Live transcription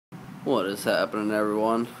What is happening,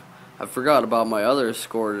 everyone? I forgot about my other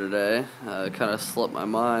score today. It kind of slipped my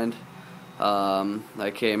mind.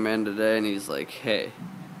 I came in today and he's like, "Hey,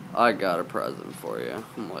 I got a present for you."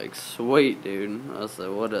 I'm like, "Sweet, dude." I said,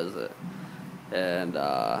 "What is it?" And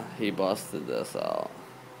he busted this out.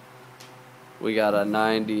 We got a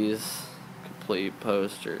 90's complete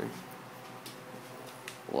poster.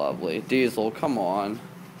 Lovely. Diesel, come on.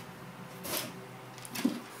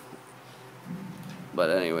 But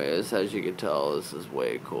anyways, as you can tell, this is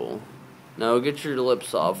way cool. Now get your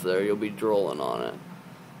lips off there, you'll be drooling on it.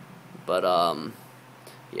 But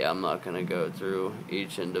yeah, I'm not gonna go through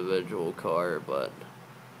each individual car, but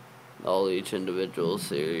each individual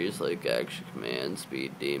series like Action Command,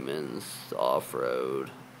 Speed Demons,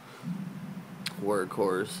 Off-Road,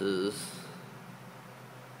 Workhorses.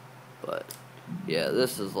 But yeah,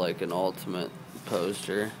 this is like an ultimate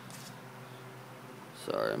poster.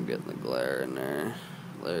 Sorry, I'm getting the glare in there.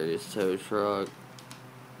 Larry's tow truck.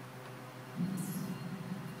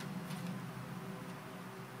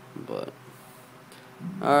 But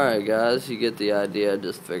alright guys, you get the idea. I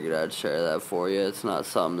just figured I'd share that for you. It's not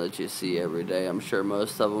something that you see every day. I'm sure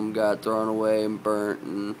most of them got thrown away and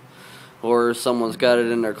burnt, or someone's got it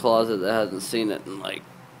in their closet that hasn't seen it in like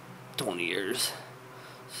 20 years.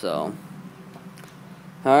 So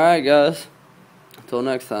alright guys, until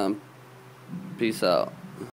next time, peace out.